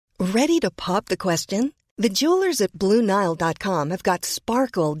Ready to pop the question? The jewelers at BlueNile.com have got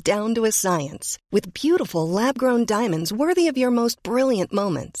sparkle down to a science with beautiful lab-grown diamonds worthy of your most brilliant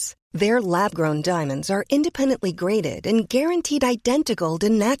moments. Their lab-grown diamonds are independently graded and guaranteed identical to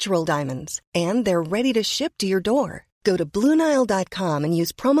natural diamonds, and they're ready to ship to your door. Go to BlueNile.com and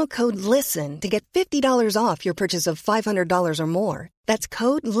use promo code LISTEN to get $50 off your purchase of $500 or more. That's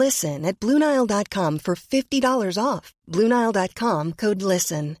code LISTEN at BlueNile.com for $50 off. BlueNile.com, code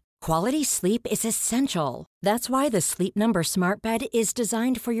LISTEN. Quality sleep is essential. That's why the Sleep Number Smart Bed is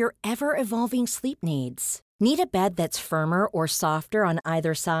designed for your ever-evolving sleep needs. Need a bed that's firmer or softer on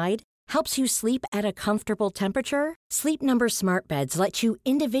either side? Helps you sleep at a comfortable temperature? Sleep Number Smart Beds let you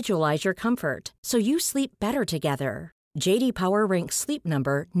individualize your comfort, so you sleep better together. J.D. Power ranks Sleep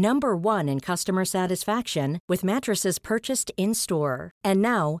Number number 1 in customer satisfaction with mattresses purchased in-store. And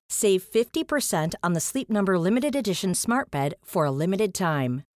now, save 50% on the Sleep Number Limited Edition Smart Bed for a limited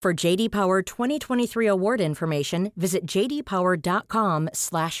time. For J.D. Power 2023 award information, visit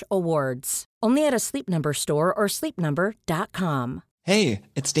jdpower.com/awards. Only at a Sleep Number store or sleepnumber.com. Hey,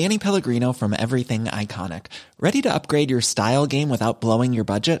 it's Danny Pellegrino from Everything Iconic. Ready to upgrade your style game without blowing your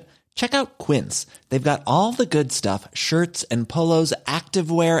budget? Check out Quince. They've got all the good stuff, shirts and polos,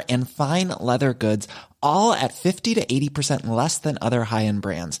 activewear, and fine leather goods, all at 50 to 80% less than other high-end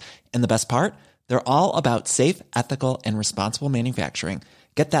brands. And the best part? They're all about safe, ethical, and responsible manufacturing.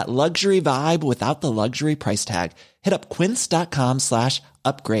 Get that luxury vibe without the luxury price tag. Hit up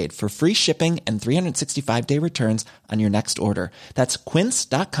quince.com/upgrade for free shipping and 365-day returns on your next order. That's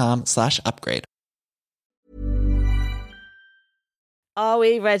quince.com/upgrade. Are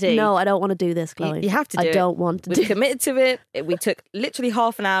we ready? No, I don't want to do this, Chloe. You have to do it. I don't want to do We've committed to it. We took literally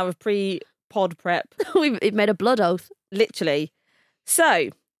half an hour of pre-pod prep. We've made a blood oath. Literally. So,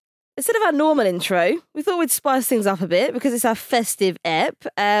 instead of our normal intro, we thought we'd spice things up a bit because it's our festive ep.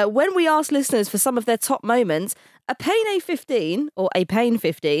 When we asked listeners for some of their top moments, a Pain 15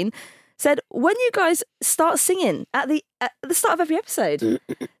 said, when you guys start singing at the start of every episode.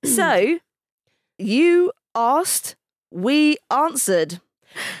 So, you asked, we answered.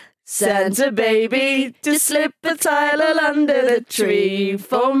 Santa baby, just slip a tile under the tree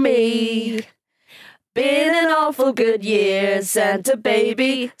for me. Been an awful good year, Santa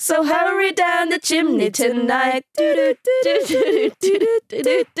baby, so hurry down the chimney tonight.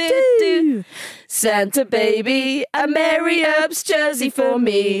 Santa baby, a Mary Earps jersey for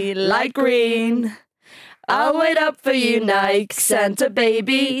me, light green. I'll wait up for you, Nike, Santa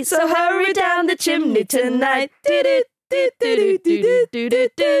baby, so hurry down the chimney tonight.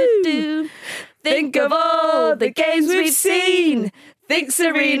 Think of all the games we've seen. Think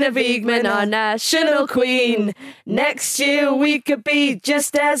Serena Wiegman, our national queen. Next year we could be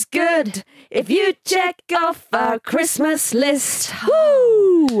just as good if you check off our Christmas list.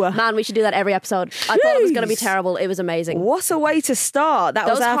 Woo! Man, we should do that every episode. I thought it was going to be terrible. It was amazing. What a way to start. That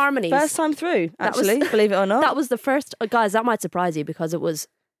was our harmonies. First time through, actually, believe it or not. That was the first... guys, that might surprise you because it was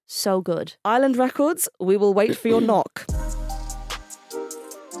so good. Island Records, we will wait for your knock.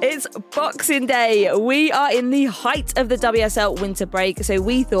 It's Boxing Day. We are in the height of the WSL winter break, so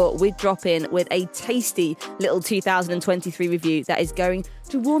we thought we'd drop in with a tasty little 2023 review that is going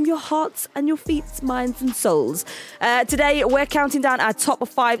to warm your hearts and your feet, minds and souls. Today, we're counting down our top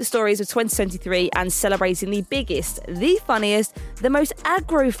 5 stories of 2023 and celebrating the biggest, the funniest, the most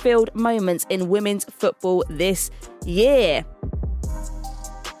aggro-filled moments in women's football this year.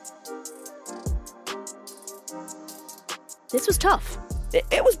 This was tough.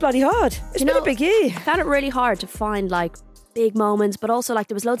 It was bloody hard. It's been a big year. I found it really hard to find like big moments, but also like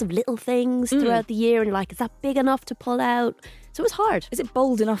there was loads of little things throughout the year, and you're like, is that big enough to pull out? So it was hard. Is it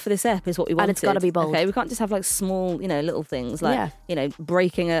bold enough for this ep is what we wanted? And it's got to be bold. Okay, we can't just have like small, little things like,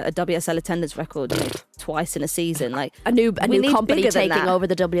 breaking a WSL attendance record twice in a season. Like a new company taking over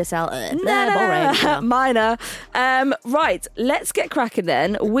the WSL. Boring. Minor. Right, let's get cracking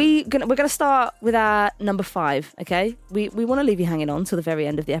then. We're gonna start with our number 5. Okay, we want to leave you hanging on till the very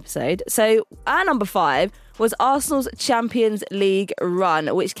end of the episode. So our number 5 was Arsenal's Champions League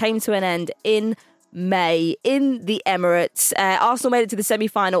run, which came to an end in May in the Emirates. Arsenal made it to the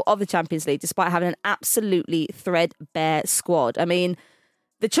semi-final of the Champions League despite having an absolutely threadbare squad. I mean,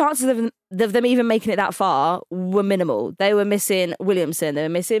 the chances of them even making it that far were minimal. They were missing Williamson, they were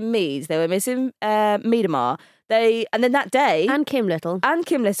missing Meads, they were missing Miedemar. And then that day... And Kim Little. And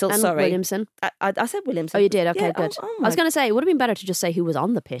Williamson. I said Williamson. Oh, you did? Okay, yeah, good. I was going to say, it would have been better to just say who was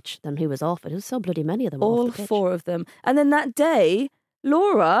on the pitch than who was off it. It was so bloody many of them all off the pitch. 4 of them. And then that day...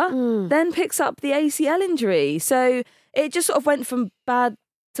 Laura then picks up the ACL injury. So it just sort of went from bad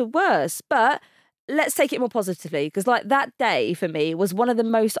to worse. But let's take it more positively, because like that day for me was one of the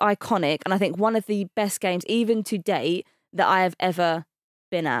most iconic and I think one of the best games even to date that I have ever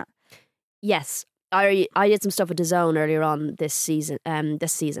been at. Yes. I did some stuff with DAZN earlier on this season.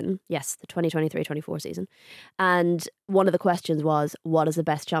 Yes, the 2023-24 season. And one of the questions was, what is the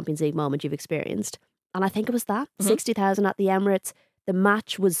best Champions League moment you've experienced? And I think it was that. 60,000 at the Emirates. The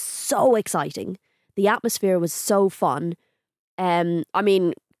match was so exciting. The atmosphere was so fun. I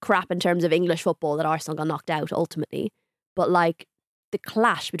mean, crap in terms of English football that Arsenal got knocked out ultimately. But like the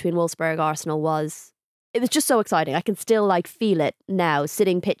clash between Wolfsburg and Arsenal was just so exciting. I can still like feel it now,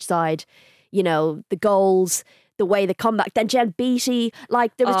 sitting pitch side. You know, the goals, the way they come back. Then Jen Beattie,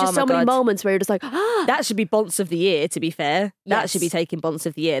 like there was just so many moments where you're just like, that should be Bonce of the Year, to be fair. That should be taking Bonce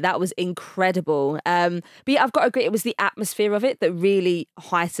of the Year. That was incredible. But yeah, I've got to agree, it was the atmosphere of it that really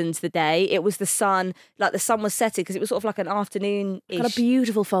heightened the day. It was the sun, like the sun was setting because it was sort of like an afternoon-ish. Got a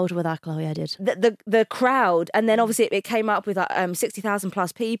beautiful photo with that, Chloe, I did. The crowd, and then obviously it came up with like 60,000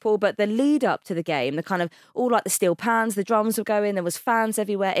 plus people, but the lead up to the game, the kind of all like the steel pans, the drums were going, there was fans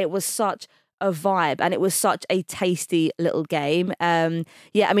everywhere. It was such a vibe, and it was such a tasty little game. I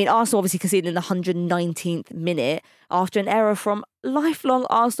mean, Arsenal obviously conceded in the 119th minute after an error from lifelong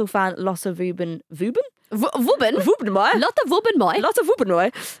Arsenal fan Lotte Wubben. Wubbenmoy.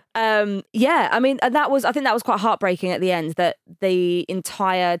 I mean, and I think that was quite heartbreaking at the end, that the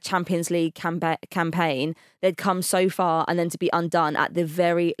entire Champions League campaign, they'd come so far and then to be undone at the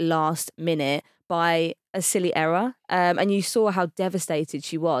very last minute by a silly error. And you saw how devastated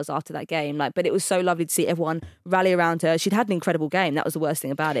she was after that game. But it was so lovely to see everyone rally around her. She'd had an incredible game. That was the worst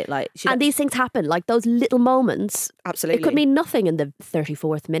thing about it. These things happen, like those little moments. Absolutely. It could mean nothing in the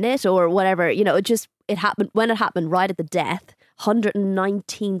 34th minute or whatever. You know, it happened when it happened right at the death,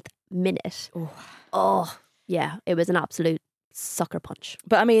 119th minute. Oh, yeah, it was an absolute sucker punch.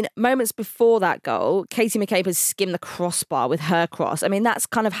 But I mean, moments before that goal, Katie McCapers skimmed the crossbar with her cross. I mean, that's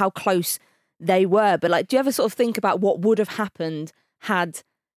kind of how close they were. But do you ever sort of think about what would have happened had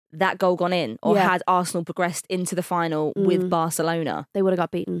that goal gone in, or had Arsenal progressed into the final with Barcelona? They would have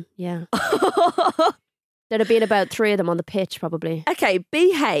got beaten, yeah. There'd have been about 3 of them on the pitch, probably. Okay,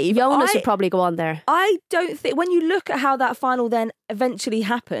 behave. Jonas would probably go on there. I don't think, when you look at how that final then eventually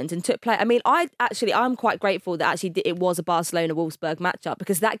happened and took place, I mean, I'm quite grateful that actually it was a Barcelona-Wolfsburg matchup,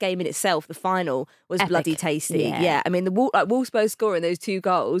 because that game in itself, the final, was epic. Bloody tasty. Yeah. I mean, Wolfsburg scoring those 2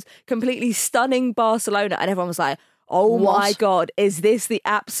 goals, completely stunning Barcelona, and everyone was like, oh my God, is this the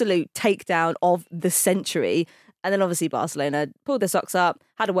absolute takedown of the century? And then obviously Barcelona pulled their socks up,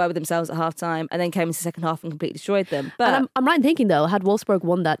 had a word with themselves at half time, and then came into the second half and completely destroyed them. But and I'm right in thinking, though, had Wolfsburg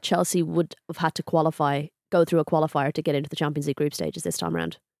won that, Chelsea would have had to go through a qualifier to get into the Champions League group stages this time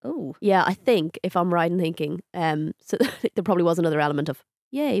around. Oh. Yeah, I think, if I'm right in thinking. So there probably was another element of,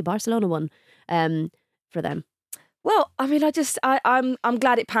 yay, Barcelona won for them. Well, I mean, I'm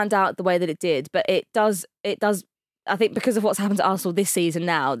glad it panned out the way that it did, but it does. I think because of what's happened to Arsenal this season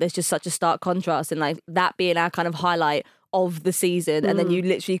now, there's just such a stark contrast, and like that being our kind of highlight of the season, and then you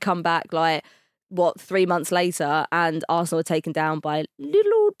literally come back 3 months later, and Arsenal are taken down by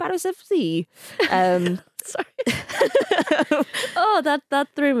little old Paris FC. Sorry. Oh, that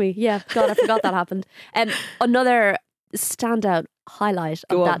threw me. Yeah, God, I forgot that happened. Another standout highlight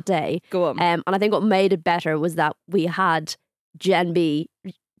of that day. Go on. And I think what made it better was that we had Jenny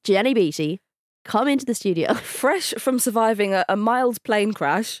Beattie come into the studio. Fresh from surviving a mild plane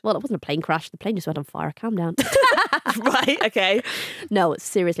crash. Well, it wasn't a plane crash. The plane just went on fire. Calm down. Right, okay. No,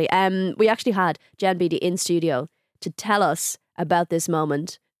 seriously. We actually had Jen Beattie in studio to tell us about this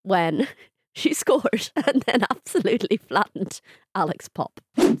moment when she scored and then absolutely flattened Alex Pop.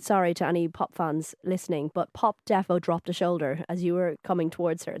 Sorry to any Pop fans listening, but Pop defo dropped a shoulder as you were coming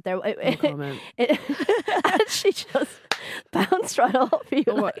towards her. And she just bounced right off you.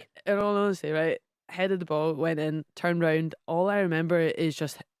 In all honesty, right, headed the ball, went in, turned round. All I remember is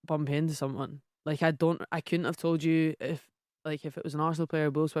just bumping into someone. I couldn't have told you if it was an Arsenal player,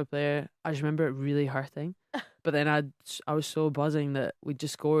 a Wolfsburg player. I just remember it really hurting. But then I was so buzzing that we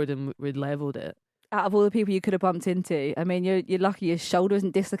just scored and we'd levelled it. Out of all the people you could have bumped into, I mean, you're lucky your shoulder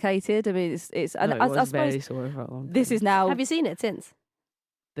isn't dislocated. I mean, it's. And no, it was very sore for a long time. This is now. Have you seen it since?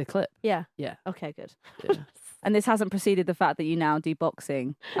 The clip? Yeah. Yeah. Okay, good. Yeah. And this hasn't preceded the fact that you now do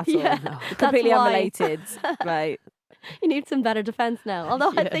boxing at Yeah, all. No. Completely unrelated. Right. You need some better defence now.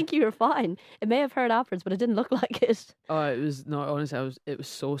 Although I think you were fine. It may have hurt afterwards, but it didn't look like it. Oh, it was not. Honestly, it was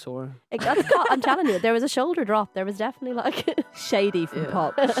so sore. I'm telling you, there was a shoulder drop. There was definitely shady from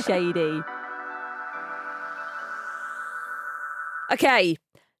Pop. Shady. Okay,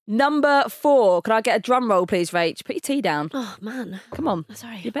 number 4. Can I get a drum roll, please, Rach? Put your tea down. Oh man, come on.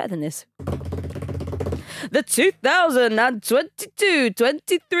 Sorry, you're better than this. the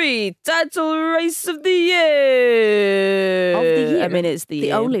 2022-23 title race of the year. Of the year? I mean, it's the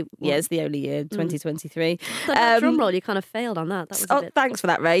year. only Yeah, one. it's the only year, 2023. Drum roll, you kind of failed on that. That was a bit... Thanks for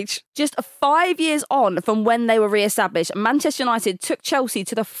that, Rach. Just 5 years on from when they were re-established, Manchester United took Chelsea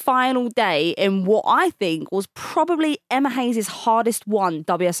to the final day in what I think was probably Emma Hayes' hardest won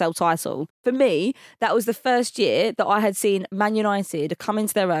WSL title. For me, that was the first year that I had seen Man United come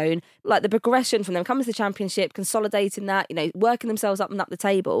into their own, like the progression from them coming to the Championship, consolidating that, working themselves up and up the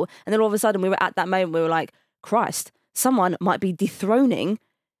table. And then all of a sudden we were at that moment, we were like, Christ, someone might be decrowning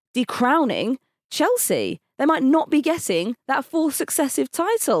Chelsea. They might not be getting that fourth successive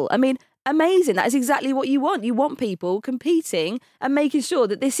title. I mean, amazing. That is exactly what you want. You want people competing and making sure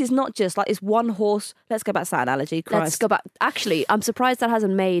that this is not just like this one horse. Let's go back to that analogy. Christ. Let's go back. Actually, I'm surprised that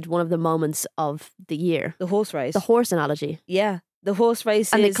hasn't made one of the moments of the year. The horse race. The horse analogy. Yeah. The horse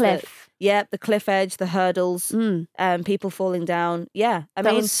races. And the cliff. The cliff edge, the hurdles, people falling down. Yeah. I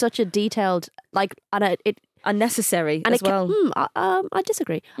That mean, was such a detailed, and it unnecessary and as well. I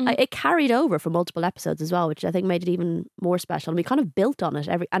disagree. It carried over for multiple episodes as well, which I think made it even more special. And we kind of built on it.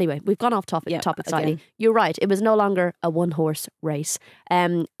 Anyway, we've gone off topic slightly. again. You're right. It was no longer a one horse race.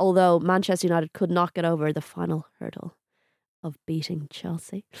 Although Manchester United could not get over the final hurdle of beating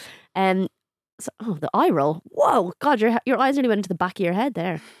Chelsea. The eye roll. Whoa, God, your eyes nearly went into the back of your head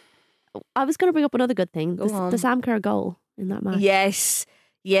there. I was going to bring up another good thing. The Sam Kerr goal in that match. Yes.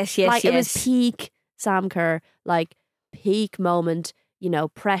 It was peak Sam Kerr, peak moment,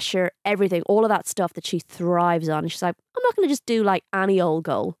 pressure, everything, all of that stuff that she thrives on. And she's like, I'm not going to just do any old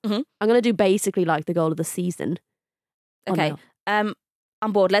goal. Mhm. I'm going to do basically the goal of the season. Okay. I'm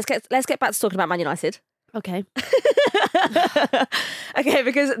bored. Let's get back to talking about Man United. Okay. Okay,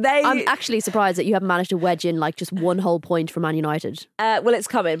 because I'm actually surprised that you haven't managed to wedge in just one whole point for Man United. well, it's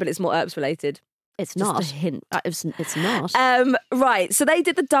coming, but it's more Earps related. It's Just not. a hint. It's not. Right, so they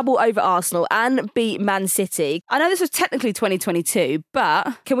did the double over Arsenal and beat Man City. I know this was technically 2022,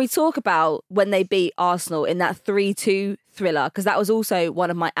 but can we talk about when they beat Arsenal in that 3-2 thriller? Because that was also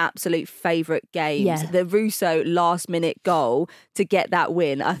one of my absolute favourite games. Yeah. The Russo last-minute goal to get that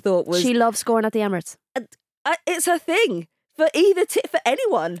win, I thought was... She loves scoring at the Emirates. it's her thing for for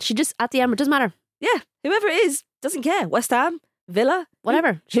anyone. She just, at the Emirates, doesn't matter. Yeah, whoever it is, doesn't care. West Ham, Villa,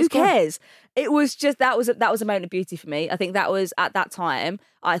 Whatever. Who She'll score. cares? It was just that was a moment of beauty for me. I think that was at that time.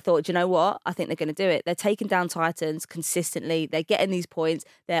 I thought, you know what? I think they're going to do it. They're taking down Titans consistently. They're getting these points.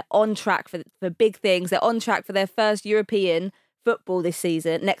 They're on track for big things. They're on track for their first European football this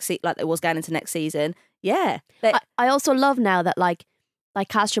season. Like it was going into next season. Yeah. I also love now that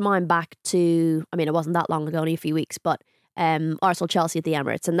cast your mind back to, I mean, it wasn't that long ago, only a few weeks, but Arsenal Chelsea at the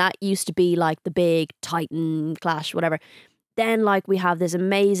Emirates, and that used to be the big Titan clash, whatever. Then we have this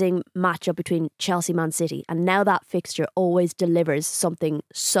amazing matchup between Chelsea Man City, and now that fixture always delivers something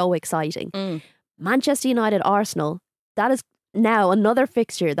so exciting. Manchester United Arsenal, that is now another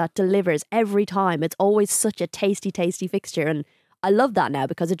fixture that delivers every time. It's always such a tasty fixture, and I love that now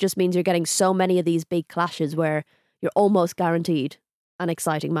because it just means you're getting so many of these big clashes where you're almost guaranteed an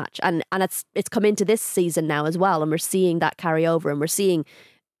exciting match. And it's come into this season now as well, and we're seeing that carry over, and we're seeing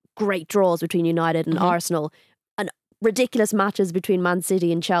great draws between United and Arsenal, and ridiculous matches between Man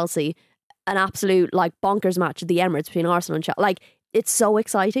City and Chelsea, an absolute bonkers match at the Emirates between Arsenal and Chelsea. It's so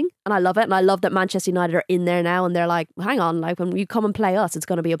exciting, and I love it. And I love that Manchester United are in there now, and they're like, hang on, when you come and play us, it's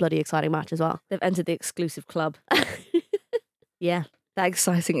going to be a bloody exciting match as well. They've entered the exclusive club. Yeah. That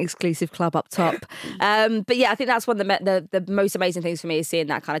exciting exclusive club up top. But yeah, I think that's one of the most amazing things for me is seeing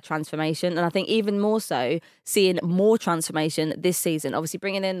that kind of transformation. And I think even more so, seeing more transformation this season. Obviously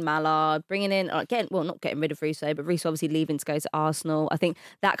bringing in Mallard, not getting rid of Russo, but Russo obviously leaving to go to Arsenal. I think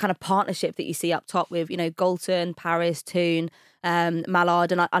that kind of partnership that you see up top with, Galton, Paris, Toon,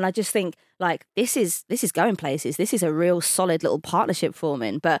 Mallard. And I just think this is going places. This is a real solid little partnership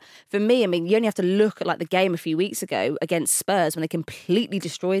forming. But for me, I mean, you only have to look at the game a few weeks ago against Spurs when they completely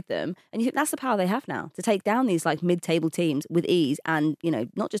destroyed them, and you think that's the power they have now to take down these mid-table teams with ease, and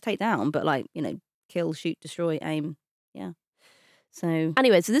not just take down, but kill, shoot, destroy, aim. Yeah. So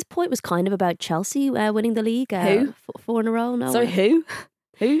anyway, so this point was kind of about Chelsea winning the league. Who? 4 in a row. No. Sorry, who?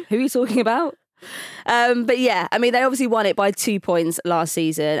 Who are you talking about? But yeah, I mean, they obviously won it by 2 points last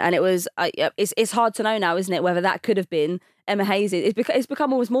season, and it was it's hard to know now, isn't it, whether that could have been Emma Hayes. It's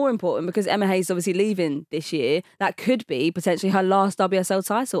become almost more important because Emma Hayes is obviously leaving this year. That could be potentially her last WSL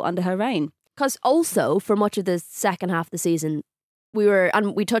title under her reign. Because also for much of the second half of the season,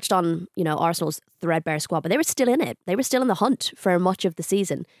 we touched on Arsenal's threadbare squad, but they were still in it. They were still in the hunt for much of the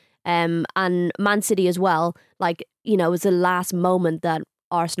season, and Man City as well. It was the last moment that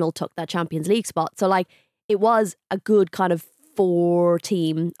Arsenal took that Champions League spot. So it was a good kind of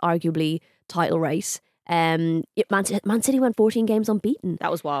 4-team, arguably, title race. Man City went 14 games unbeaten.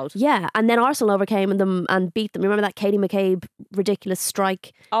 That was wild. Yeah, and then Arsenal overcame them and beat them. Remember that Katie McCabe ridiculous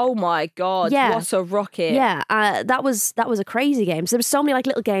strike? Oh my God, Yeah. what a rocket. Yeah, that was a crazy game. So there was so many like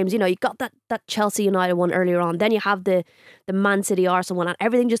little games. You know, you got that Chelsea United one earlier on. Then you have the Man City Arsenal one, and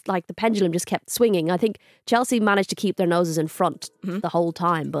everything just like the pendulum just kept swinging. I think Chelsea managed to keep their noses in front the whole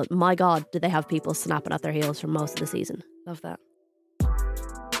time, but my God, did they have people snapping at their heels for most of the season. Love that.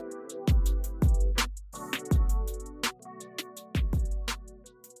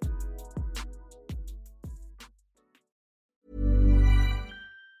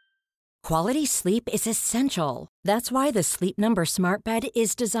 Quality sleep is essential. That's why the Sleep Number Smart Bed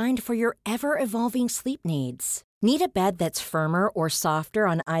is designed for your ever-evolving sleep needs. Need a bed that's firmer or softer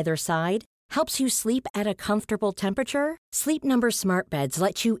on either side? Helps you sleep at a comfortable temperature? Sleep Number Smart Beds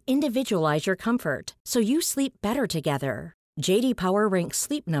let you individualize your comfort so you sleep better together. JD Power ranks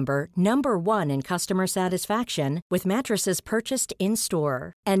Sleep Number number 1 in customer satisfaction with mattresses purchased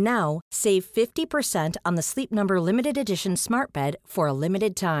in-store. And now, save 50% on the Sleep Number Limited Edition Smart Bed for a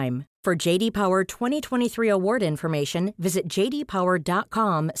limited time. For JD Power 2023 award information, visit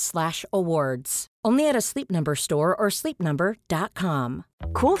jdpower.com/awards. Only at a Sleep Number store or sleepnumber.com.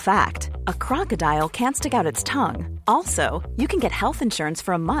 Cool fact, a crocodile can't stick out its tongue. Also, you can get health insurance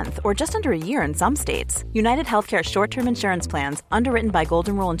for a month or just under a year in some states. United Healthcare short-term insurance plans, underwritten by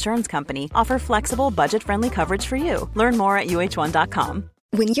Golden Rule Insurance Company, offer flexible, budget-friendly coverage for you. Learn more at uh1.com.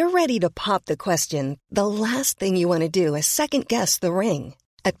 When you're ready to pop the question, the last thing you want to do is second-guess the ring.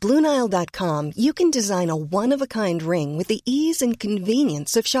 At BlueNile.com, you can design a one-of-a-kind ring with the ease and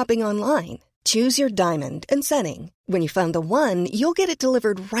convenience of shopping online. Choose your diamond and setting. When you find the one, you'll get it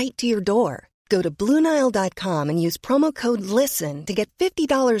delivered right to your door. Go to BlueNile.com and use promo code LISTEN to get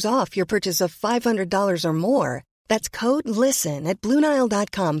 $50 off your purchase of $500 or more. That's code LISTEN at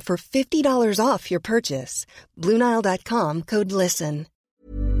BlueNile.com for $50 off your purchase. BlueNile.com, code LISTEN.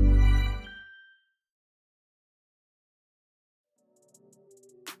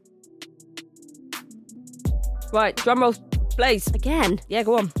 Right, drum roll, please. Again. Yeah,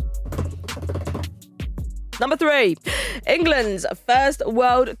 go on. Number 3, England's first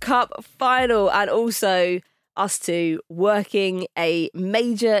World Cup final, and also us two working a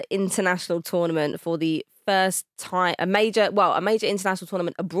major international tournament for the first time. A major international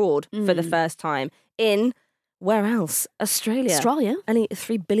tournament abroad for the first time in, where else? Australia. Only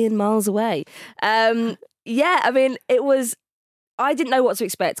 3 billion miles away. Yeah, I mean, I didn't know what to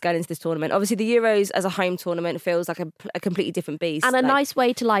expect going into this tournament. Obviously, the Euros as a home tournament feels like a completely different beast. And a nice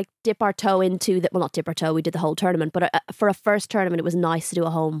way to like dip our toe into that. Well, not dip our toe, we did the whole tournament, but for a first tournament, it was nice to do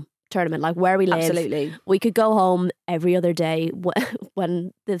a home tournament, like where we live. Absolutely. We could go home every other day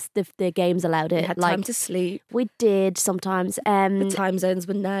when the games allowed it. We had like, time to sleep. We did sometimes. The time zones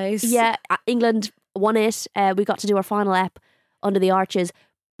were nice. Yeah, England won it. We got to do our final ep under the arches.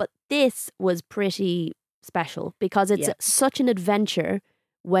 But this was pretty special because it's such an adventure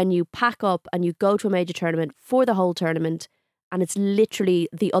when you pack up and you go to a major tournament for the whole tournament, and it's literally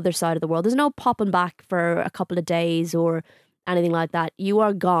the other side of the world. There's no popping back for a couple of days or anything like that. You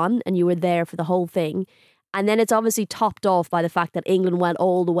are gone and you were there for the whole thing. And then it's obviously topped off by the fact that England went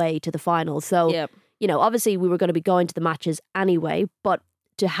all the way to the final. So, you know, obviously we were going to be going to the matches anyway, but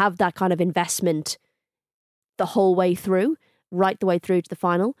to have that kind of investment the whole way through, right the way through to the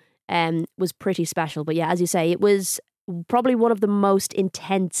final, was pretty special. But yeah, as you say, it was probably one of the most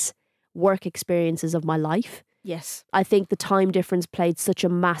intense work experiences of my life. Yes. I think the time difference played such a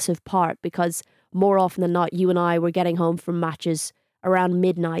massive part because more often than not, you and I were getting home from matches around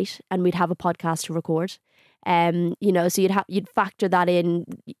midnight and we'd have a podcast to record. You know, so you'd factor that in.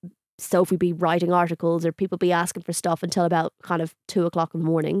 Sophie be writing articles or people be asking for stuff until about kind of 2:00 in the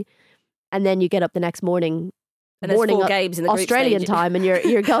morning. And then you get up the next morning. And there's 4 games in the group Australian stage. time and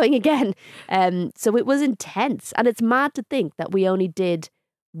you're going again. So it was intense. And it's mad to think that we only did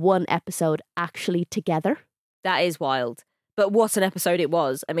one episode actually together. That is wild. But what an episode it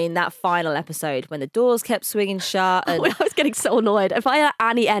was. I mean, that final episode when the doors kept swinging shut. And I was getting so annoyed. If I had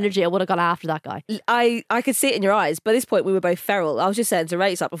any energy, I would have gone after that guy. I could see it in your eyes. By this point, we were both feral. I was just saying to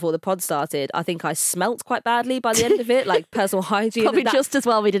Rach before the pod started, I think I smelt quite badly by the end of it, like personal hygiene. Probably just as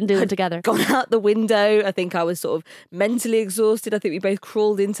well we didn't do them together. Gone out the window. I think I was sort of mentally exhausted. I think we both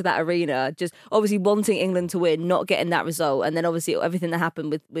crawled into that arena, just obviously wanting England to win, not getting that result. And then obviously everything that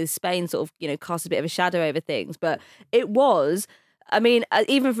happened with Spain sort of, you know, cast a bit of a shadow over things. But it was... I mean,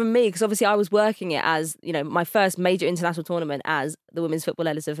 even from me, because obviously I was working it as, you know, my first major international tournament as the women's football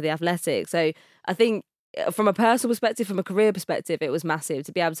editor for The Athletic. So I think from a personal perspective, from a career perspective, it was massive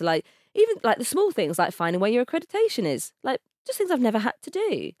to be able to like, even like the small things like finding where your accreditation is, like just things I've never had to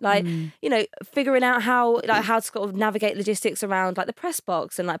do, like you know, figuring out how to sort of navigate logistics around like the press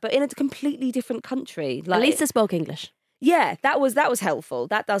box and like, but in a completely different country. Like, At least they spoke English. yeah, that was helpful.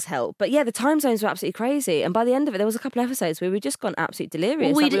 That does help. But yeah, the time zones were absolutely crazy. And by the end of it, there was a couple of episodes where we'd just gone absolutely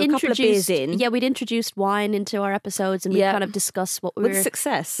delirious. Well, like, we were a couple of beers in. Yeah, we'd introduced wine into our episodes, and we kind of discussed what we with were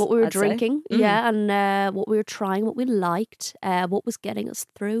success, what we were I'd say. drinking, and what we were trying, what we liked, what was getting us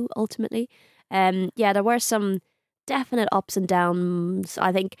through ultimately. Yeah, there were some definite ups and downs.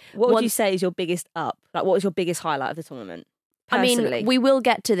 I think. What would you say is your biggest up? Like, what was your biggest highlight of the tournament? I Personally? mean, we will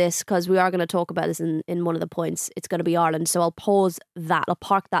get to this because we are going to talk about this in one of the points. It's going to be Ireland, so I'll pause that. I'll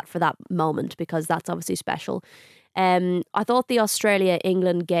park that for that moment because that's obviously special. I thought the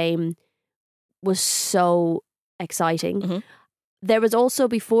Australia-England game was so exciting. Mhm. There was also,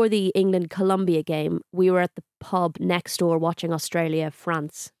 before the England-Colombia game, we were at the pub next door watching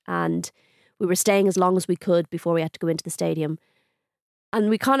Australia-France, and we were staying as long as we could before we had to go into the stadium. And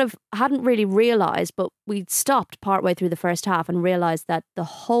we kind of hadn't really realised, but we stopped partway through the first half and realised that the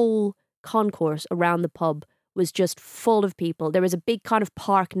whole concourse around the pub was just full of people. There was a big kind of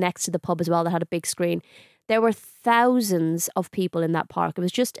park next to the pub as well that had a big screen. There were thousands of people in that park. It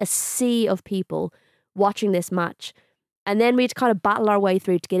was just a sea of people watching this match. And then we had to kind of battle our way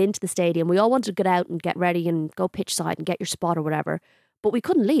through to get into the stadium. We all wanted to get out and get ready and go pitch side and get your spot or whatever. But we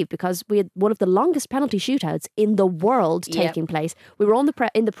couldn't leave because we had one of the longest penalty shootouts in the world taking place. We were on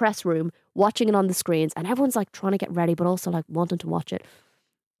in the press room watching it on the screens, and everyone's like trying to get ready, but also like wanting to watch it.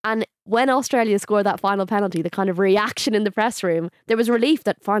 And when Australia scored that final penalty, the kind of reaction in the press room, there was relief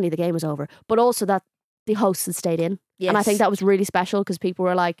that finally the game was over, but also that the hosts had stayed in. Yes. And I think that was really special because people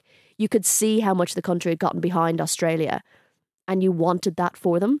were like, you could see how much the country had gotten behind Australia. And you wanted that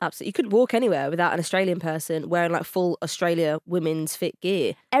for them. Absolutely. You couldn't walk anywhere without an Australian person wearing like full Australia women's fit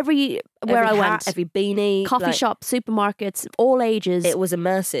gear. Everywhere I Every went, hat, every beanie. coffee like, shop, supermarkets, all ages, It was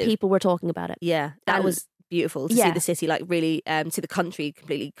immersive. people were talking about it. Yeah, that And- was beautiful to see the city like really, see the country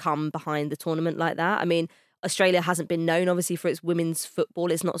completely come behind the tournament like that. I mean, Australia hasn't been known obviously for its women's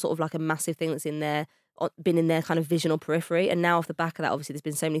football. It's not sort of like a massive thing that's been in their kind of vision or periphery. And now off the back of that, obviously there's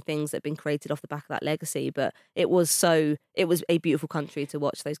been so many things that have been created off the back of that legacy. But it was a beautiful country to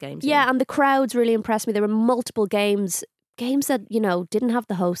watch those games. Yeah, in. and the crowds really impressed me. There were multiple games that, didn't have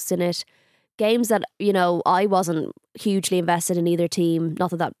the hosts in it, games that, I wasn't hugely invested in either team.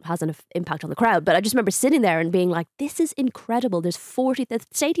 Not that that has an impact on the crowd, but I just remember sitting there and being like, this is incredible. There's the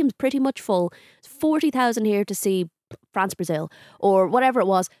stadium's pretty much full. There's 40,000 here to see France, Brazil, or whatever it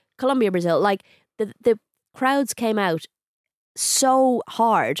was, Colombia, Brazil. Like, the crowds came out so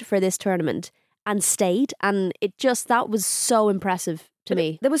hard for this tournament and stayed, and that was so impressive to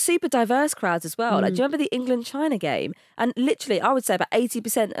me. There were super diverse crowds as well. Like, do you remember the England-China game? And literally, I would say about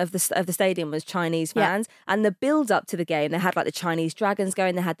 80% of the stadium was Chinese fans. Yeah. And the build-up to the game, they had like the Chinese dragons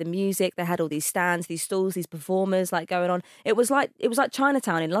going, they had the music, they had all these stands, these stalls, these performers like going on. It was like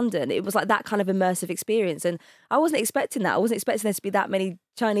Chinatown in London. It was like that kind of immersive experience. And I wasn't expecting that. I wasn't expecting there to be that many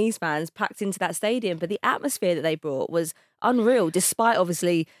Chinese fans packed into that stadium. But the atmosphere that they brought was unreal, despite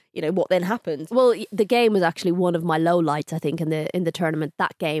obviously, what then happened. Well, the game was actually one of my lowlights, I think, in the tournament.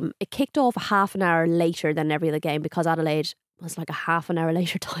 That game, it kicked off half an hour later than every other game because Adelaide was like a half an hour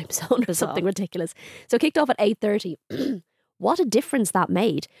later time zone or something ridiculous. So it kicked off at 8:30. What a difference that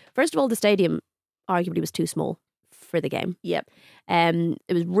made. First of all, the stadium arguably was too small for the game. Yep.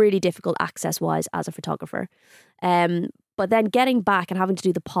 It was really difficult access-wise as a photographer. But then getting back and having to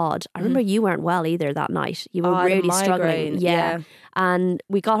do the pod, I remember you weren't well either that night. You were really struggling. Yeah. And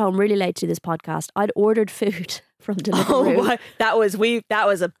we got home really late to this podcast. I'd ordered food from Deliveroo. That was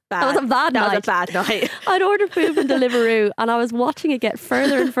a bad night. I'd ordered food from Deliveroo and I was watching it get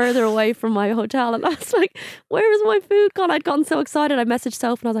further and further away from my hotel, and I was like, where is my food gone? I'd gotten so excited. I messaged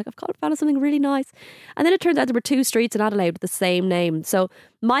Soph and I was like, I've found something really nice. And then it turns out there were 2 streets in Adelaide with the same name. So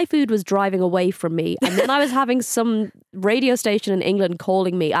my food was driving away from me, and then I was having some radio station in England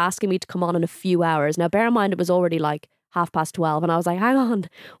calling me, asking me to come on in a few hours. Now bear in mind it was already like 12:30, and I was like, hang on,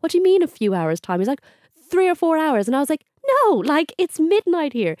 what do you mean a few hours time? He's like, 3 or 4 hours. And I was like, no, like it's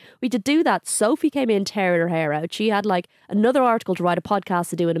midnight here. We had to do that. Sophie came in tearing her hair out. She had like another article to write, a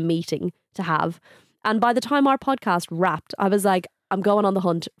podcast to do, and a meeting to have. And by the time our podcast wrapped, I was like, I'm going on the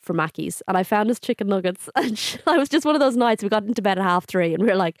hunt for Mackey's. And I found us chicken nuggets. And I was just one of those nights we got into bed at 3:30 and we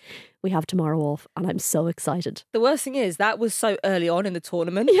were like, we have tomorrow off. And I'm so excited. The worst thing is that was so early on in the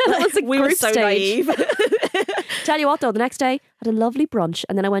tournament. Yeah, that was a we group were so stage. naive. Tell you what though, the next day I had a lovely brunch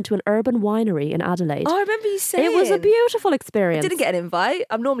and then I went to an urban winery in Adelaide. Oh, I remember you saying. It was a beautiful experience. I didn't get an invite.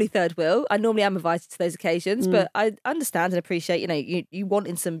 I'm normally third wheel. I normally am invited to those occasions, but I understand and appreciate, you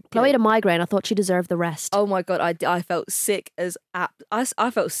wanting some... Chloe had a migraine. I thought she deserved the rest. Oh my God, I felt sick as...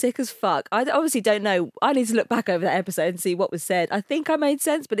 I felt sick as fuck. I obviously don't know. I need to look back over that episode and see what was said. I think I made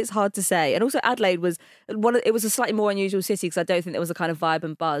sense, but it's hard to say. And also Adelaide was it was a slightly more unusual city because I don't think there was a kind of vibe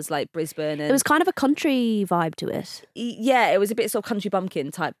and buzz like Brisbane. And it was kind of a country vibe to it. Yeah, it was a bit sort of country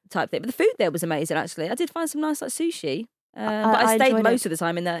bumpkin type thing. But the food there was amazing, actually. I did find some nice like sushi. But I stayed most of the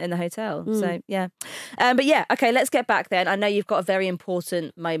time in the hotel. So yeah. But yeah, okay, let's get back then. I know you've got a very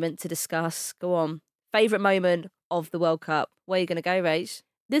important moment to discuss. Go on. Favourite moment of the World Cup. Where are you going to go, Rach?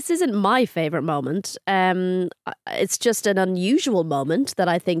 This isn't my favourite moment. It's just an unusual moment that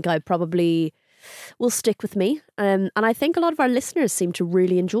I think I probably will stick with me. And I think a lot of our listeners seem to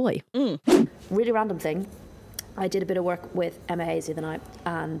really enjoy. Really random thing. I did a bit of work with Emma Hayes the other night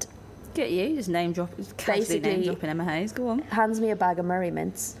and... Get you, just name dropping Emma Hayes. Go on. Hands me a bag of Murray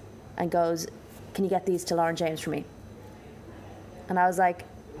mints and goes, "Can you get these to Lauren James for me?" And I was like,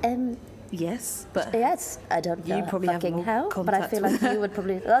 yes, but yes, I don't know probably fucking how, but I feel like you would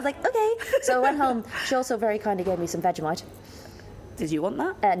probably. I was like, okay. So I went home. She also very kindly gave me some Vegemite. Did you want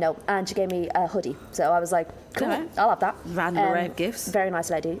that? No, and she gave me a hoodie. So I was like, cool, I'll have that. Random array of gifts. Very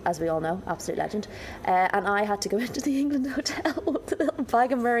nice lady, as we all know, absolute legend. And I had to go into the England hotel with a little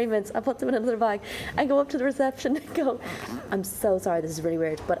bag of Murray mints. I put them in another bag and go up to the reception and go, "I'm so sorry, this is really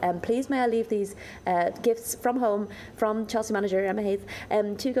weird, but please may I leave these gifts from home from Chelsea manager Emma Hayes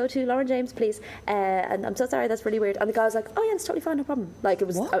to go to Lauren James, please. And I'm so sorry, that's really weird." And the guy was like, "Oh yeah, it's totally fine, no problem." Like it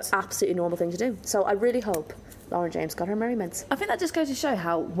was an absolutely normal thing to do. So I really hope Lauren James got her Murray mints. I think that just goes to show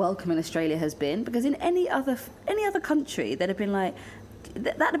how welcoming Australia has been, because in any other country they'd have been like,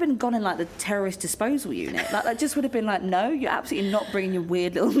 that'd have been gone in like the terrorist disposal unit. Like that just would have been like, no, you're absolutely not bringing your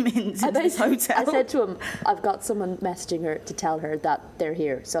weird little mints into this hotel. I said to him, I've got someone messaging her to tell her that they're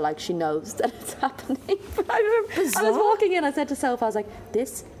here, so like she knows that it's happening. I was walking in, I said to Soph, I was like,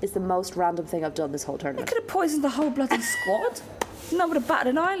 this is the most random thing I've done this whole tournament. It could have poisoned the whole bloody squad. No one would have batted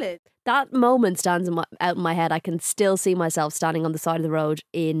an eyelid. That moment stands out in my head. I can still see myself standing on the side of the road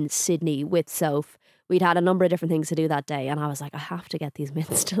in Sydney with Soph. We'd had a number of different things to do that day, and I was like, I have to get these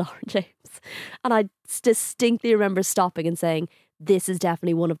mints to Lauren James. And I distinctly remember stopping and saying, this is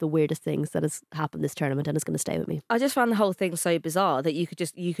definitely one of the weirdest things that has happened this tournament and it's going to stay with me. I just found the whole thing so bizarre that you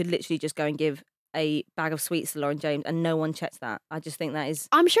could literally just go and give a bag of sweets to Lauren James and no one checks that. I just think that is...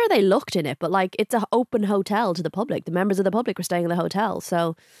 I'm sure they looked in it, but like it's an open hotel to the public. The members of the public were staying in the hotel.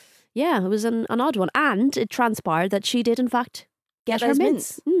 So yeah, it was an odd one. And it transpired that she did in fact get her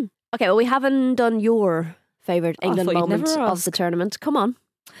mints. Okay, well we haven't done your favourite England moment of the tournament. Come on.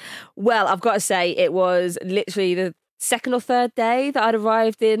 Well, I've got to say it was literally the second or third day that I'd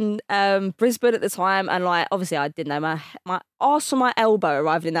arrived in Brisbane at the time, and like obviously I didn't know my arse from my elbow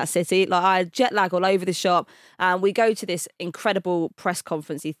arrived in that city. Like I had jet lag all over the shop, and we go to this incredible press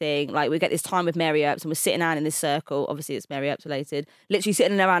conferencey thing. Like we get this time with Mary Earps, and we're sitting down in this circle. Obviously it's Mary Earps related. Literally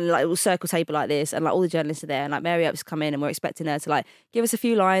sitting around like a little circle table like this, and like all the journalists are there, and like Mary Earps come in, and we're expecting her to like give us a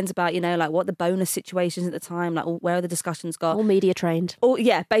few lines about like what the bonus situations at the time, like where are the discussions got. All media trained. Oh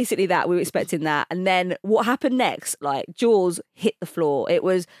yeah, basically that. We were expecting that, and then what happened next? Like jaws hit the floor. It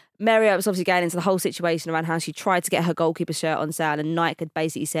was Mary Earps obviously going into the whole situation around how she tried to get her goalkeeper shirt on sale, and Nike had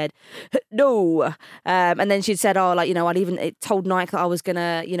basically said no. And then she'd said, I'd even told Nike that I was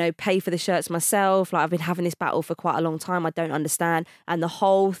gonna, pay for the shirts myself. Like I've been having this battle for quite a long time. I don't understand. And the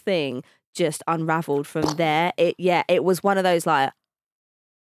whole thing just unraveled from there. It was one of those like.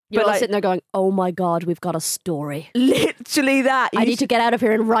 You're all sitting there going, oh my God, we've got a story. Literally that. I need to get out of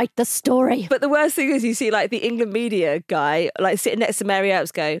here and write the story. But the worst thing is you see like the England media guy like sitting next to Mary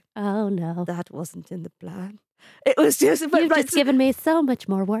Earps go, oh no. That wasn't in the plan. It was just... You've just given me so much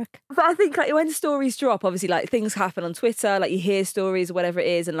more work. But I think like when stories drop, obviously like things happen on Twitter, like you hear stories or whatever it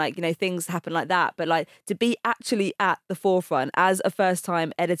is, and like, things happen like that. But like to be actually at the forefront as a first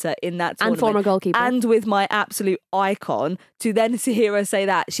time editor in that tournament. And former goalkeeper. And with my absolute icon, to then to hear her say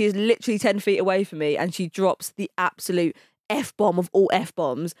that, she is literally 10 feet away from me and she drops the absolute F-bomb of all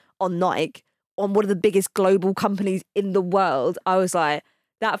F-bombs on Nike, on one of the biggest global companies in the world. I was like,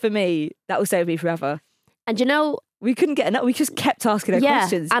 that for me, that will stay with me forever. And we couldn't get enough. We just kept asking her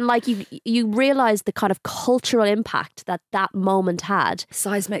questions. And like you realise the kind of cultural impact that moment had.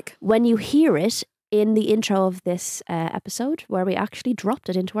 Seismic. When you hear it in the intro of this episode, where we actually dropped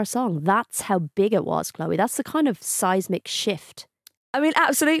it into our song. That's how big it was, Chloe. That's the kind of seismic shift I mean,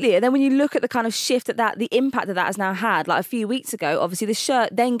 absolutely. And then when you look at the kind of shift that the impact that has now had, like a few weeks ago, obviously the shirt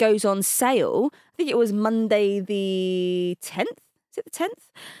then goes on sale. I think it was Monday the 10th. Is it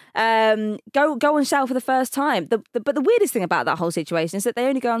the 10th? Go on sale for the first time. But the weirdest thing about that whole situation is that they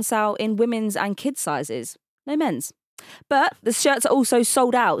only go on sale in women's and kids sizes, no men's. But the shirts are also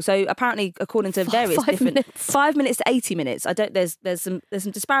sold out. So apparently, according to various different 5 minutes to 80 minutes. There's some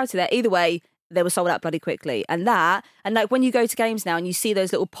disparity there. Either way, they were sold out bloody quickly. And like when you go to games now and you see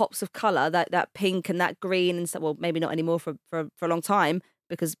those little pops of colour, that pink and that green and stuff, well, maybe not anymore for a long time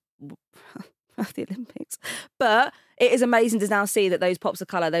because of the Olympics. But it is amazing to now see that those pops of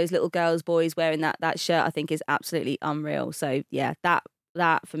colour, those little girls, boys wearing that shirt, I think is absolutely unreal. So yeah, that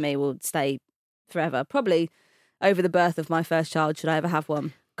for me will stay forever. Probably over the birth of my first child, should I ever have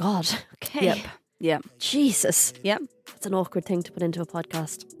one. God, okay. Yep. Jesus. Yep. That's an awkward thing to put into a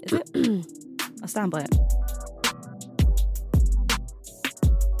podcast. Is it? I stand by it.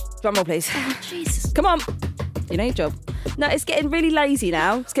 Drum roll, please. Oh, Jesus. Come on. You know your job. No, it's getting really lazy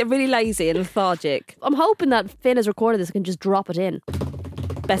now. It's getting really lazy and lethargic. I'm hoping that Finn has recorded this and can just drop it in.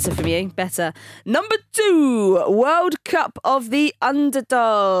 Better from you. Better. Number 2, World Cup of the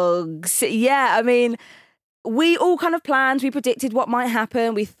Underdogs. Yeah, I mean, we all kind of planned, we predicted what might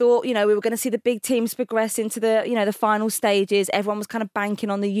happen. We thought, we were going to see the big teams progress into the, the final stages. Everyone was kind of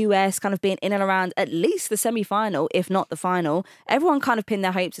banking on the US kind of being in and around at least the semi-final, if not the final. Everyone kind of pinned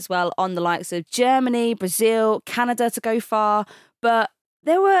their hopes as well on the likes of Germany, Brazil, Canada to go far. But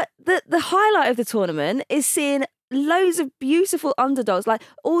there were the highlight of the tournament is seeing loads of beautiful underdogs, like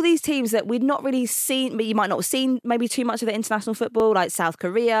all these teams that we'd not really seen, but you might not have seen maybe too much of the international football, like South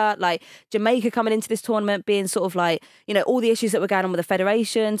Korea, like Jamaica coming into this tournament being sort of like, all the issues that were going on with the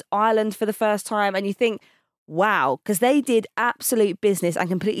federations, Ireland for the first time. And you think, wow, because they did absolute business and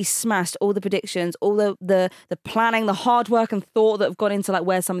completely smashed all the predictions, all the planning, the hard work and thought that have gone into like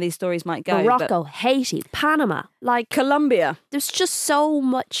where some of these stories might go. Morocco, Haiti, Panama, like Colombia. There's just so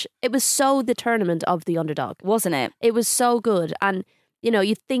much. It was so the tournament of the underdog, wasn't it? It was so good. And,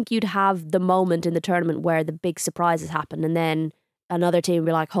 you'd think you'd have the moment in the tournament where the big surprises happen and then another team would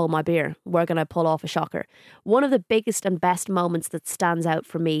be like, hold my beer, we're going to pull off a shocker. One of the biggest and best moments that stands out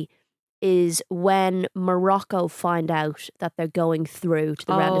for me is when Morocco find out that they're going through to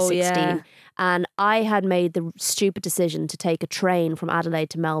the round of 16. Yeah. And I had made the stupid decision to take a train from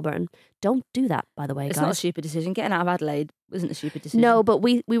Adelaide to Melbourne. Don't do that, by the way, It's guys. not a stupid decision. Getting out of Adelaide wasn't a stupid decision. No, but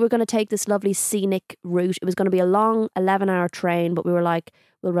we were going to take this lovely scenic route. It was going to be a long 11-hour train, but we were like,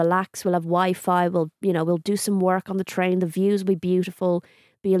 we'll relax, we'll have Wi-Fi, we'll do some work on the train. The views will be beautiful,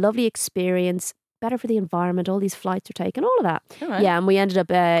 be a lovely experience. Better for the environment, all these flights are taken, all of that. All right. Yeah, and we ended up,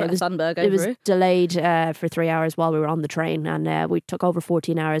 it was it. delayed for 3 hours while we were on the train, and we took over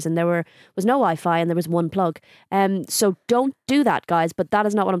 14 hours, and there was no Wi-Fi and there was one plug. So don't do that, guys, but that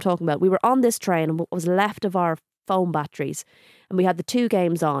is not what I'm talking about. We were on this train and what was left of our phone batteries, and we had the 2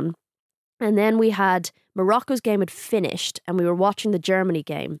 games on, and then we had Morocco's game had finished, and we were watching the Germany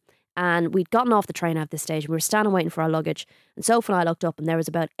game. And we'd gotten off the train at this stage and we were standing waiting for our luggage. And Sophie and I looked up and there was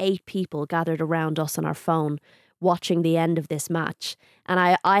about 8 people gathered around us on our phone watching the end of this match. And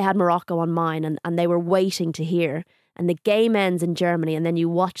I had Morocco on mine and they were waiting to hear. And the game ends in Germany and then you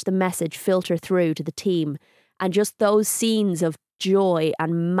watch the message filter through to the team. And just those scenes of joy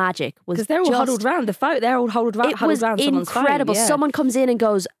and magic was because they're all huddled round the phone. They're all huddled round someone's phone. It was incredible. Yeah. Someone comes in and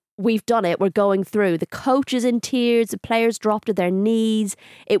goes, we've done it, we're going through. The coach is in tears, the players dropped to their knees.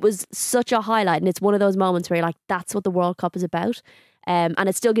 It was such a highlight, and it's one of those moments where you're like, that's what the World Cup is about. And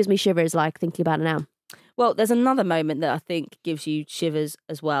it still gives me shivers like thinking about it now. Well, there's another moment that I think gives you shivers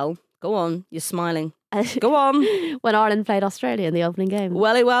as well. Go on, you're smiling. Go on. When Ireland played Australia in the opening game.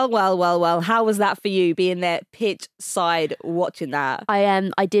 Well. How was that for you, being there pitch side watching that?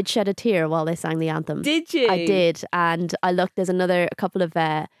 I did shed a tear while they sang the anthem. Did you? I did. And I looked, there's a couple of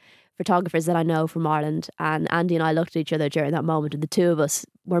photographers that I know from Ireland, and Andy and I looked at each other during that moment, and the two of us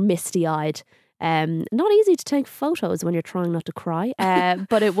were misty-eyed. Not easy to take photos when you're trying not to cry,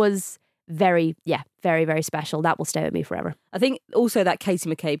 but it was very, very special. That will stay with me forever. I think also that Katie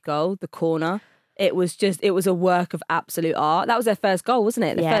McCabe goal, the corner, it was a work of absolute art. That was their first goal, wasn't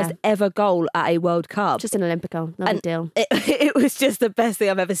it? Their first ever goal at a World Cup. Just an Olympico, no big deal. It was just the best thing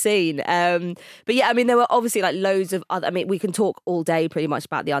I've ever seen. But yeah, I mean, there were obviously like loads of other, I mean, we can talk all day pretty much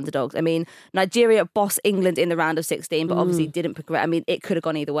about the underdogs. I mean, Nigeria bossed England in the round of 16, but obviously didn't progress. I mean, it could have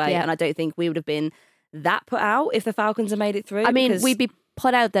gone either way. Yeah. And I don't think we would have been that put out if the Falcons had made it through. I mean, we'd be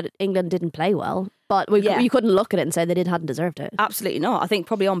put out that England didn't play well, but you couldn't look at it and say they hadn't deserved it. Absolutely not. I think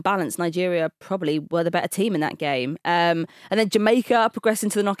probably on balance, Nigeria probably were the better team in that game. And then Jamaica progressing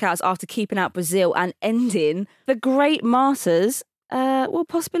to the knockouts after keeping out Brazil and ending the great martyrs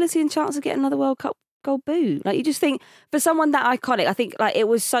possibility and chance of getting another World Cup gold boot. Like, you just think, for someone that iconic, I think like it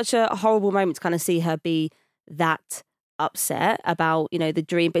was such a horrible moment to kind of see her be that upset about, you know, the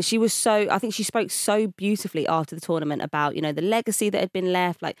dream. But I think she spoke so beautifully after the tournament about, you know, the legacy that had been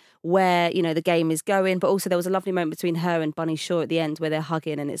left, like where, you know, the game is going. But also there was a lovely moment between her and Bunny Shaw at the end where they're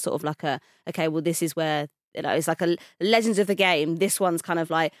hugging, and it's sort of like okay, well, this is where, you know, it's like a Legends of the Game. This one's kind of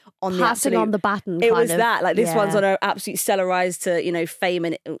like on the passing on the baton. It was that, like, this one's on an absolute stellar rise to, you know, fame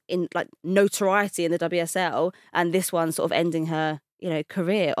and in like notoriety in the WSL, and this one's sort of ending her, you know,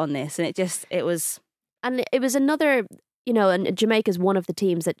 career on this. And it was another, you know, and Jamaica's one of the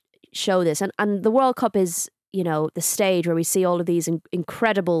teams that show this, and the World Cup is, you know, the stage where we see all of these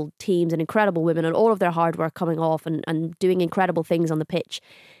incredible teams and incredible women and all of their hard work coming off and doing incredible things on the pitch.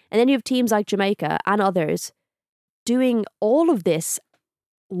 And then you have teams like Jamaica and others doing all of this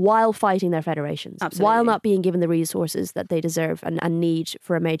while fighting their federations, Absolutely. while not being given the resources that they deserve and need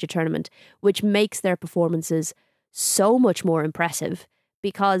for a major tournament, which makes their performances so much more impressive.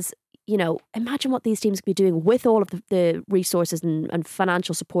 Because, you know, imagine what these teams could be doing with all of the resources and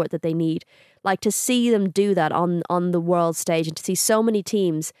financial support that they need. Like, to see them do that on the world stage, and to see so many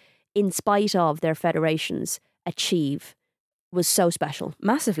teams, in spite of their federations, achieve, was so special.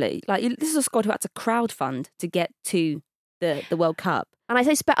 Massively. Like, this is a squad who had to crowdfund to get to the World Cup. And I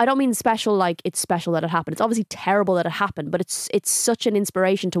say I don't mean special like it's special that it happened. It's obviously terrible that it happened, but it's such an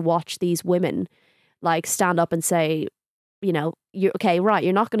inspiration to watch these women like stand up and say, you know, you're okay, right,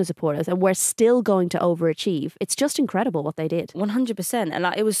 you're not going to support us and we're still going to overachieve. It's just incredible what they did. 100%. And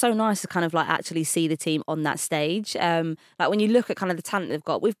like, it was so nice to kind of like actually see the team on that stage. Like, when you look at kind of the talent they've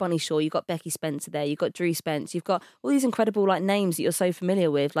got with Bunny Shaw, you've got Becky Spencer there, you've got Drew Spence, you've got all these incredible like names that you're so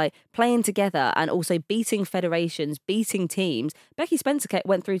familiar with, like playing together and also beating federations, beating teams. Becky Spencer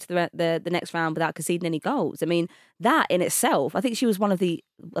went through to the next round without conceding any goals. I mean, that in itself, I think she was one of the,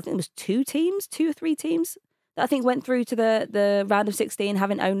 I think it was two or three teams that I think went through to the round of 16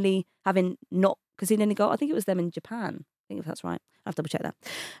 having not conceded any goal. I think it was them in Japan. I think if that's right. I'll have to double check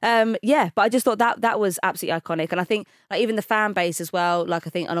that. Yeah, but I just thought that was absolutely iconic. And I think like even the fan base as well, like I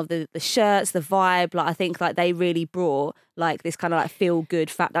think on the shirts, the vibe, like I think like they really brought like this kind of like feel good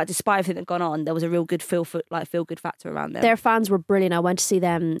fact. Like, despite everything that had gone on, there was a real good feel good factor around them. Their fans were brilliant. I went to see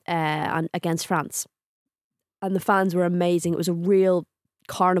them against France, and the fans were amazing. It was a real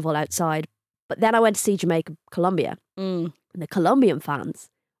carnival outside. But then I went to see Jamaica, Colombia. And the Colombian fans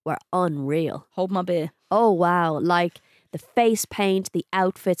were unreal. Hold my beer. Oh, wow. Like the face paint, the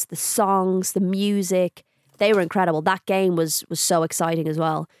outfits, the songs, the music. They were incredible. That game was so exciting as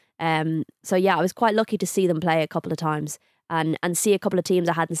well. So yeah, I was quite lucky to see them play a couple of times and see a couple of teams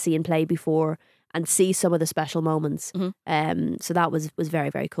I hadn't seen play before and see some of the special moments. So that was very,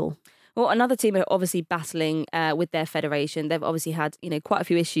 very cool. Well, another team are obviously battling with their federation. They've obviously had, you know, quite a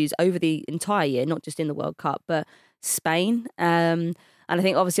few issues over the entire year, not just in the World Cup, but Spain. And I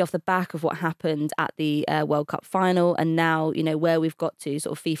think obviously off the back of what happened at the World Cup final, and now, you know, where we've got to,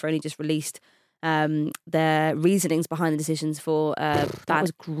 sort of FIFA only just released their reasonings behind the decisions for that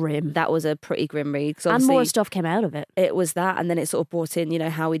was grim. That was a pretty grim read. And more stuff came out of it. It was that, and then it sort of brought in, you know,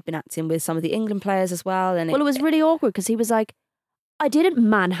 how he'd been acting with some of the England players as well. And it was really awkward because he was like, I didn't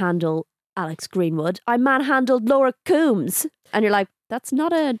manhandle Alex Greenwood. I manhandled Laura Coombs. And you're like, that's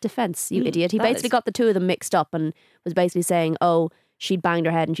not a defence, you idiot. He basically got the two of them mixed up and was basically saying, oh, she'd banged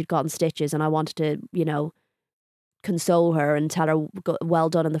her head and she'd gotten stitches and I wanted to, you know, console her and tell her well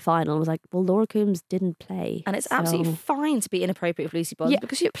done in the final. And I was like, well, Laura Coombs didn't play. And it's absolutely fine to be inappropriate with Lucy Bond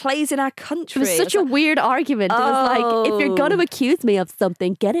because she plays in our country. It was such a weird argument. It was like, if you're going to accuse me of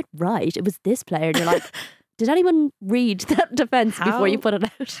something, get it right. It was this player. And you're like, did anyone read that defence before you put it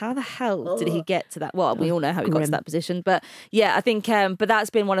out? How the hell did he get to that? Well, we all know how he got to that position. But yeah, I think, but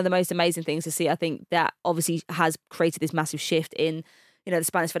that's been one of the most amazing things to see. I think that obviously has created this massive shift in, you know, the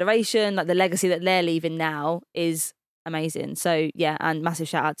Spanish Federation. Like the legacy that they're leaving now is amazing. So yeah, and massive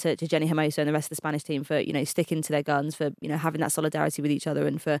shout out to Jenny Hermoso and the rest of the Spanish team for, you know, sticking to their guns, for, you know, having that solidarity with each other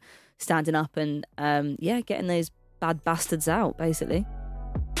and for standing up and, getting those bad bastards out, basically.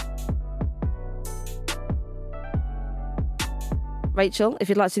 Rachel, if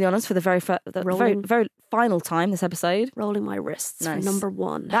you'd like to do the honours for the very final time this episode. Rolling my wrists for number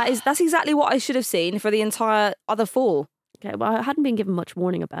one. That's exactly what I should have seen for the entire other four. Okay, well, I hadn't been given much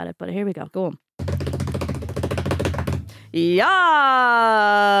warning about it, but here we go. Go on.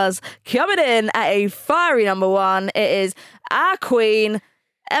 Yes! Coming in at a fiery number one, it is our queen,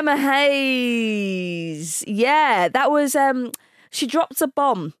 Emma Hayes. Yeah, that was... she dropped a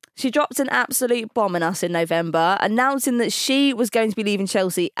bomb. She dropped an absolute bomb on us in November, announcing that she was going to be leaving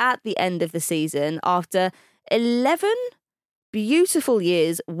Chelsea at the end of the season after 11 beautiful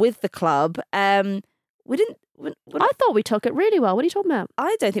years with the club. We didn't. I thought we took it really well. What are you talking about?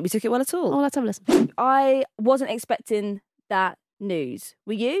 I don't think we took it well at all. Oh, let's have a listen. I wasn't expecting that news.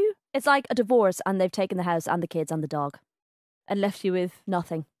 Were you? It's like a divorce and they've taken the house and the kids and the dog And left you with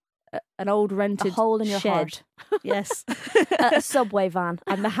nothing. an old rented A hole in your shed. heart. Yes. A subway van.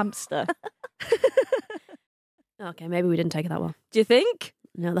 And the hamster. Okay, maybe we didn't take it that well. Do you think?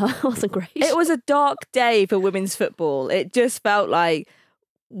 No, that wasn't great. It was a dark day for women's football. It just felt like,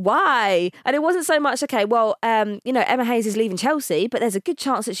 why? And it wasn't so much, okay, well, Emma Hayes is leaving Chelsea, but there's a good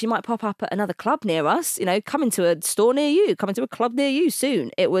chance that she might pop up at another club near us, come into a store near you, come into a club near you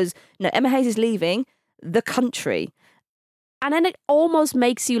soon. It was, Emma Hayes is leaving the country. And then it almost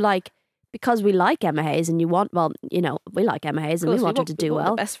makes you like, because we like Emma Hayes and we like Emma Hayes and we want her to do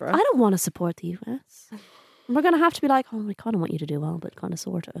well. Best for her. I don't want to support the US. We're going to have to be like, oh, we kind of want you to do well, but kind of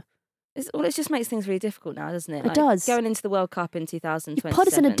sort of. It just makes things really difficult now, doesn't it? It does. Going into the World Cup in 2027. You put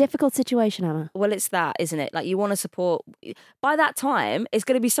us in a difficult situation, Emma. Well, it's that, isn't it? Like, you want to support. By that time, it's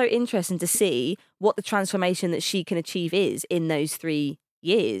going to be so interesting to see what the transformation that she can achieve is in those 3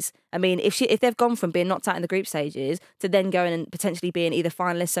 years. I mean, if they've gone from being knocked out in the group stages to then going and potentially being either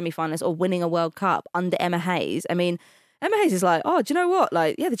finalists, semi-finalists, or winning a World Cup under Emma Hayes. I mean, Emma Hayes is like, oh, do you know what?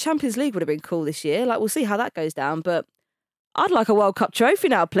 Like, yeah, the Champions League would have been cool this year. Like, we'll see how that goes down, but I'd like a World Cup trophy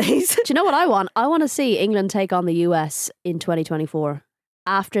now, please. Do you know what I want? I want to see England take on the US in 2024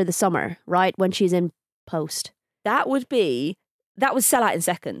 after the summer, right? When she's in post. That would sell out in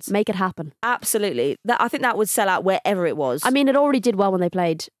seconds. Make it happen. Absolutely. I think that would sell out wherever it was. I mean, it already did well when they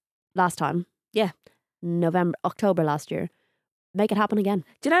played last time. Yeah. October last year. Make it happen again.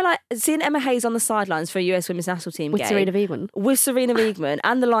 Do you know, like, seeing Emma Hayes on the sidelines for a US women's national team With game Serena Wiegman. With Serena Wiegman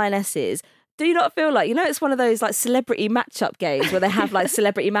and the Lionesses, do you not feel like, it's one of those like celebrity matchup games where they have like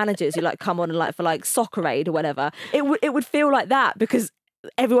celebrity managers who like come on and like for like Soccer Aid or whatever? It would feel like that because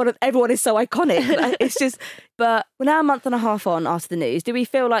everyone is so iconic. Like, it's just, but we're now a month and a half on after the news. Do we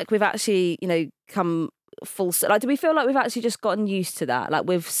feel like we've actually, come full, like, do we feel like we've actually just gotten used to that? Like,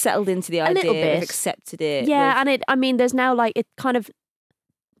 we've settled into the idea, we've accepted it. Yeah, and there's now like, it kind of,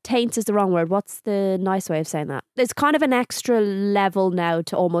 taints is the wrong word. What's the nice way of saying that? There's kind of an extra level now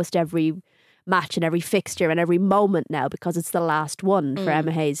to almost every match and every fixture and every moment now because it's the last one for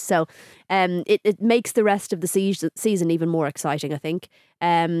Emma Hayes. So it makes the rest of the season even more exciting, I think.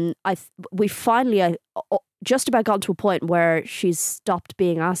 We finally just about gotten to a point where she's stopped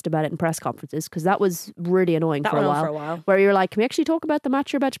being asked about it in press conferences because that was really annoying for a while. Where you're like, can we actually talk about the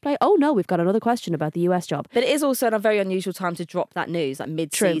match you're about to play? Oh no, we've got another question about the US job. But it is also a very unusual time to drop that news, like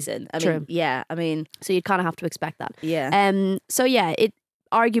mid-season. True. I mean, so you'd kind of have to expect that. Yeah. So yeah, it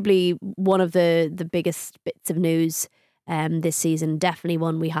arguably one of the biggest bits of news this season. Definitely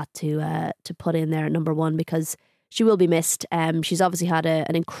one we had to put in there at number one because she will be missed. She's obviously had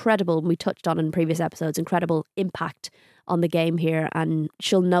an incredible, we touched on in previous episodes, incredible impact on the game here, and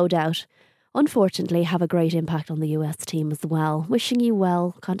she'll no doubt, unfortunately, have a great impact on the US team as well. Wishing you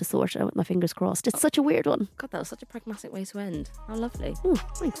well, kind of sort of with my fingers crossed. It's such a weird one. God, that was such a pragmatic way to end. How lovely. Ooh,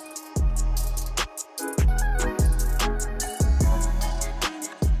 thanks.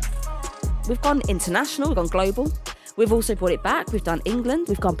 We've gone international, we've gone global. We've also brought it back. We've done England.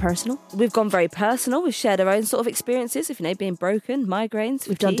 We've gone personal. We've gone very personal. We've shared our own sort of experiences of, being broken, migraines.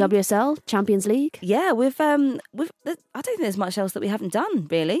 We've done WSL, Champions League. Yeah, we've I don't think there's much else that we haven't done,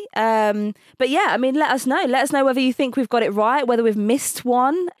 really. But yeah, I mean, let us know. Let us know whether you think we've got it right, whether we've missed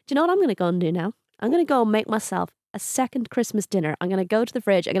one. Do you know what I'm going to go and do now? I'm going to go and make myself a second Christmas dinner. I'm going to go to the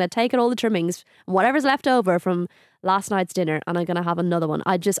fridge. I'm going to take out all the trimmings, whatever's left over from last night's dinner, and I'm going to have another one.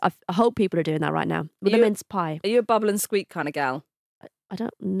 I hope people are doing that right now with a mince pie. Are you a bubble and squeak kind of gal? I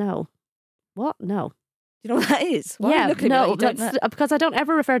don't know. What? No. Do you know what that is? Why are you looking at me like you don't know? Because I don't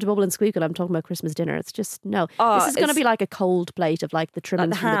ever refer to bubble and squeak when I'm talking about Christmas dinner. It's just, no. This is going to be like a cold plate of like the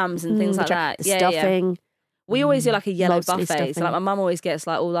trimmings. Like the hams and things like that. The stuffing. Yeah. We always do like a yellow Mostly buffet. stuffing. So like my mum always gets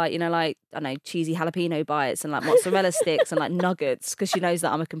like all like, like, I don't know, cheesy jalapeno bites and like mozzarella sticks and like nuggets because she knows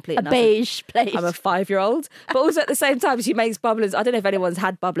that I'm a complete a beige plate. I'm a 5-year-old. But also at the same time, she makes bubble and, I don't know if anyone's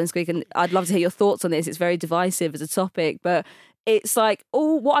had bubble and squeak, and I'd love to hear your thoughts on this. It's very divisive as a topic, but it's like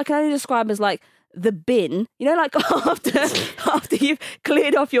what I can only describe as like the bin, like after you've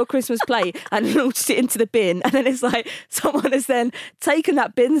cleared off your Christmas plate and launched it into the bin, and then it's like someone has then taken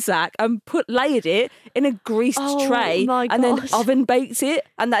that bin sack and layered it in a greased tray and then oven baked it,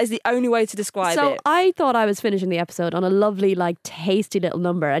 and that is the only way to describe it. So I thought I was finishing the episode on a lovely, like, tasty little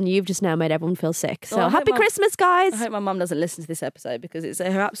number, and you've just now made everyone feel sick. So happy Christmas, guys! I hope my mum doesn't listen to this episode because it's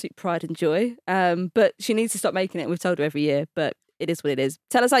her absolute pride and joy. But she needs to stop making it. We've told her every year, but it is what it is.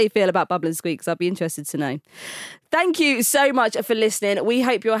 Tell us how you feel about Bubble and Squeak, because I'll be interested to know. Thank you so much for listening. We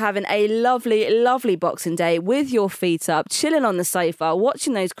hope you're having a lovely, lovely Boxing Day with your feet up, chilling on the sofa,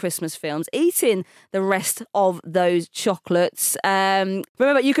 watching those Christmas films, eating the rest of those chocolates.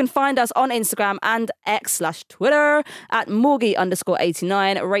 Remember, you can find us on Instagram and X/Twitter at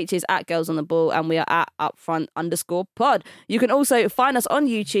Morgie_89. Rach is at Girls on the Ball, and we are at Upfront_pod. You can also find us on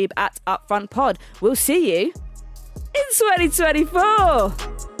YouTube at Upfront Pod. We'll see you in 2024.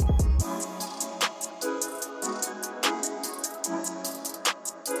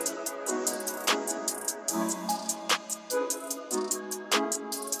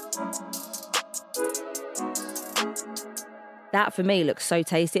 That for me looks so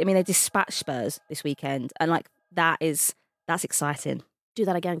tasty. I mean, they dispatched Spurs this weekend, and like that's exciting. Do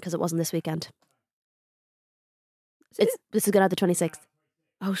that again, because it wasn't this weekend. This is going out the 26th.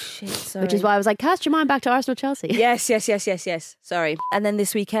 Oh shit! Sorry. Which is why I was like, cast your mind back to Arsenal Chelsea. Yes. Sorry. And then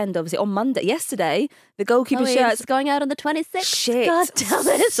this weekend, obviously on Monday, yesterday, the goalkeeper shirts it's going out on the 26th. Shit! God damn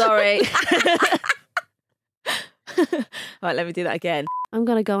it! Sorry. All right, let me do that again. I'm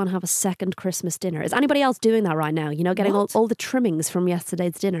going to go and have a second Christmas dinner. Is anybody else doing that right now? You know, getting all the trimmings from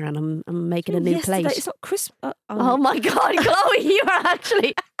yesterday's dinner, and I'm making a new plate. It's not Christmas. Oh my God, Chloe, you are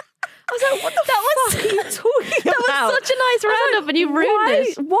actually... I was like, what the fuck are you talking about? That was such a nice roundup, and you ruined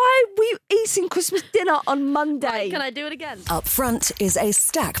it. Why were you eating Christmas dinner on Monday? Right, can I do it again? Upfront is a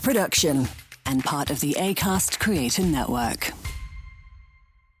Stack production and part of the Acast Creator Network.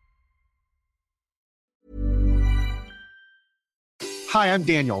 Hi, I'm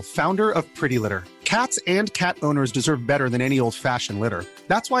Daniel, founder of Pretty Litter. Cats and cat owners deserve better than any old-fashioned litter.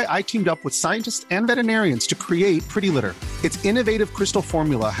 That's why I teamed up with scientists and veterinarians to create Pretty Litter. Its innovative crystal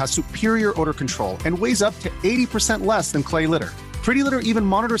formula has superior odor control and weighs up to 80% less than clay litter. Pretty Litter even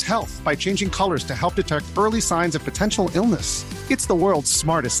monitors health by changing colors to help detect early signs of potential illness. It's the world's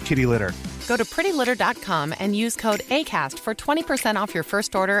smartest kitty litter. Go to prettylitter.com and use code ACAST for 20% off your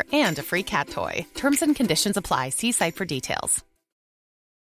first order and a free cat toy. Terms and conditions apply. See site for details.